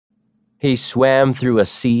He swam through a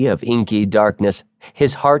sea of inky darkness,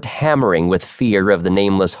 his heart hammering with fear of the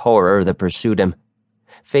nameless horror that pursued him.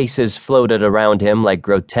 Faces floated around him like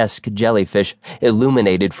grotesque jellyfish,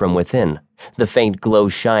 illuminated from within, the faint glow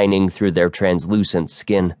shining through their translucent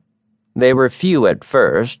skin. They were few at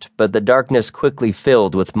first, but the darkness quickly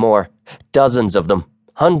filled with more. Dozens of them,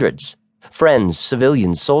 hundreds. Friends,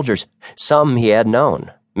 civilians, soldiers. Some he had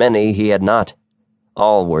known, many he had not.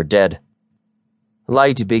 All were dead.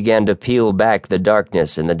 Light began to peel back the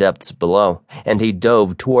darkness in the depths below, and he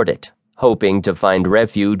dove toward it, hoping to find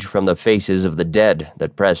refuge from the faces of the dead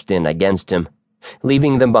that pressed in against him.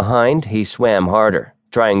 Leaving them behind, he swam harder,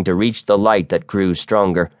 trying to reach the light that grew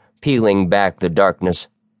stronger, peeling back the darkness.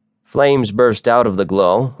 Flames burst out of the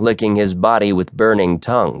glow, licking his body with burning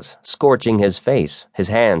tongues, scorching his face, his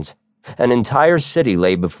hands. An entire city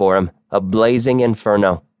lay before him, a blazing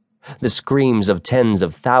inferno. The screams of tens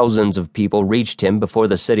of thousands of people reached him before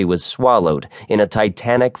the city was swallowed in a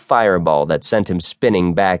titanic fireball that sent him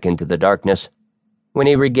spinning back into the darkness. When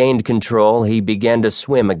he regained control, he began to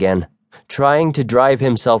swim again, trying to drive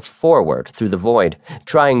himself forward through the void,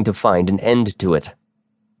 trying to find an end to it.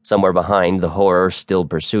 Somewhere behind, the horror still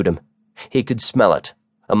pursued him. He could smell it,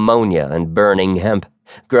 ammonia and burning hemp,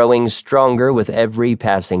 growing stronger with every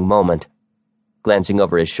passing moment. Glancing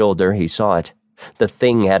over his shoulder, he saw it. The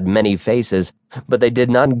thing had many faces, but they did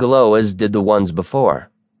not glow as did the ones before.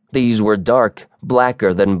 These were dark,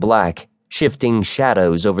 blacker than black, shifting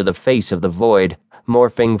shadows over the face of the void,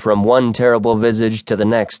 morphing from one terrible visage to the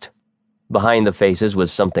next. Behind the faces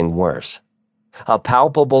was something worse. A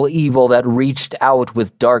palpable evil that reached out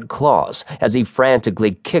with dark claws as he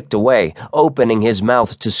frantically kicked away, opening his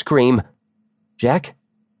mouth to scream, "Jack?"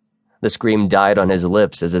 The scream died on his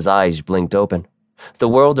lips as his eyes blinked open. The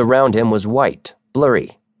world around him was white,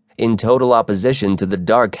 blurry, in total opposition to the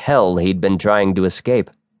dark hell he'd been trying to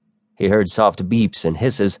escape. He heard soft beeps and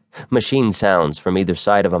hisses, machine sounds from either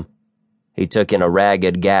side of him. He took in a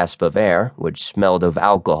ragged gasp of air, which smelled of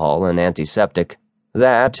alcohol and antiseptic.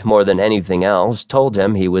 That, more than anything else, told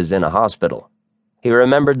him he was in a hospital. He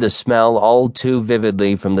remembered the smell all too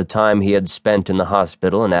vividly from the time he had spent in the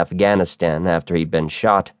hospital in Afghanistan after he'd been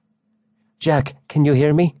shot. "Jack, can you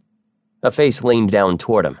hear me?" A face leaned down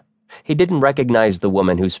toward him. He didn't recognize the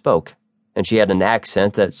woman who spoke, and she had an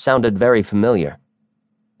accent that sounded very familiar.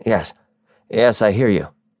 Yes, I hear you,"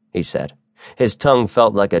 he said. His tongue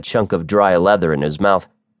felt like a chunk of dry leather in his mouth.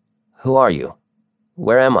 "Who are you?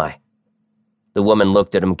 Where am I?" The woman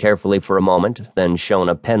looked at him carefully for a moment, then shone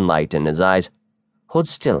a penlight in his eyes. "Hold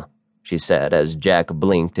still," she said as Jack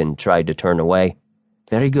blinked and tried to turn away.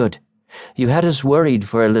 "Very good. You had us worried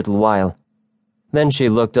for a little while." Then she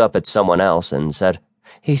looked up at someone else and said,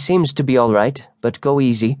 "He seems to be all right, but go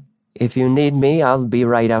easy. If you need me, I'll be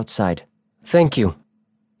right outside." "Thank you."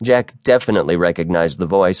 Jack definitely recognized the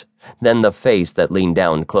voice, then the face that leaned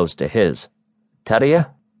down close to his. "Terje?"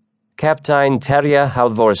 Captain Terje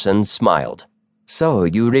Halvorsen smiled. "So,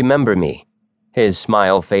 you remember me." His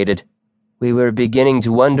smile faded. "We were beginning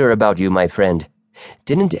to wonder about you, my friend.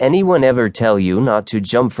 Didn't anyone ever tell you not to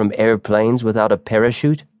jump from airplanes without a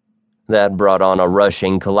parachute?" That brought on a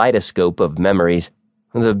rushing kaleidoscope of memories.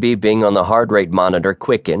 The beeping on the heart rate monitor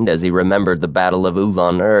quickened as he remembered the Battle of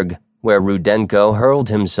Ulan-Urg, where Rudenko hurled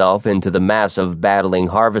himself into the mass of battling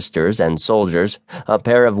harvesters and soldiers, a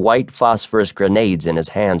pair of white phosphorus grenades in his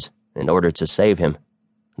hands, in order to save him.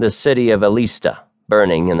 The city of Elista,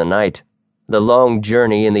 burning in the night. The long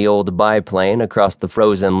journey in the old biplane across the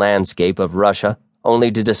frozen landscape of Russia,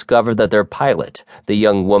 only to discover that their pilot, the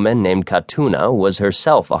young woman named Katuna, was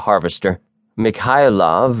herself a harvester.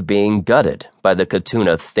 Mikhailov being gutted by the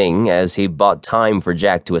Katuna thing as he bought time for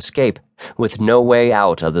Jack to escape, with no way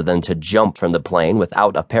out other than to jump from the plane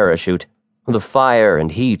without a parachute. The fire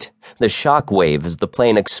and heat, the shock wave as the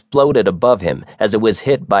plane exploded above him as it was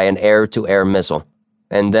hit by an air-to-air missile.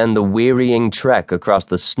 And then the wearying trek across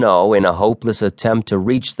the snow in a hopeless attempt to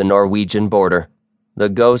reach the Norwegian border. The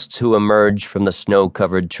ghosts who emerged from the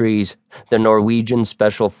snow-covered trees, the Norwegian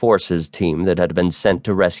Special Forces team that had been sent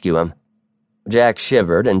to rescue him. Jack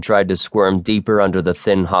shivered and tried to squirm deeper under the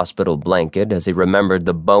thin hospital blanket as he remembered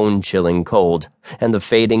the bone-chilling cold and the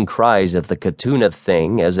fading cries of the Katuna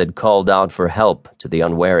thing as it called out for help to the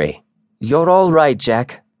unwary. "You're all right,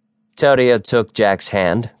 Jack." Terje took Jack's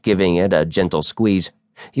hand, giving it a gentle squeeze.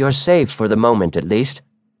 "You're safe for the moment, at least.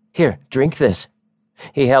 Here, drink this."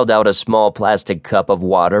 He held out a small plastic cup of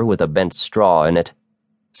water with a bent straw in it.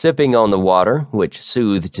 Sipping on the water, which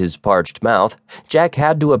soothed his parched mouth, Jack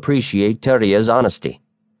had to appreciate Terje's honesty.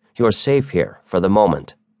 "You're safe here, for the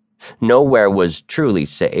moment." Nowhere was truly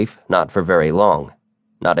safe, not for very long.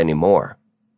 Not anymore.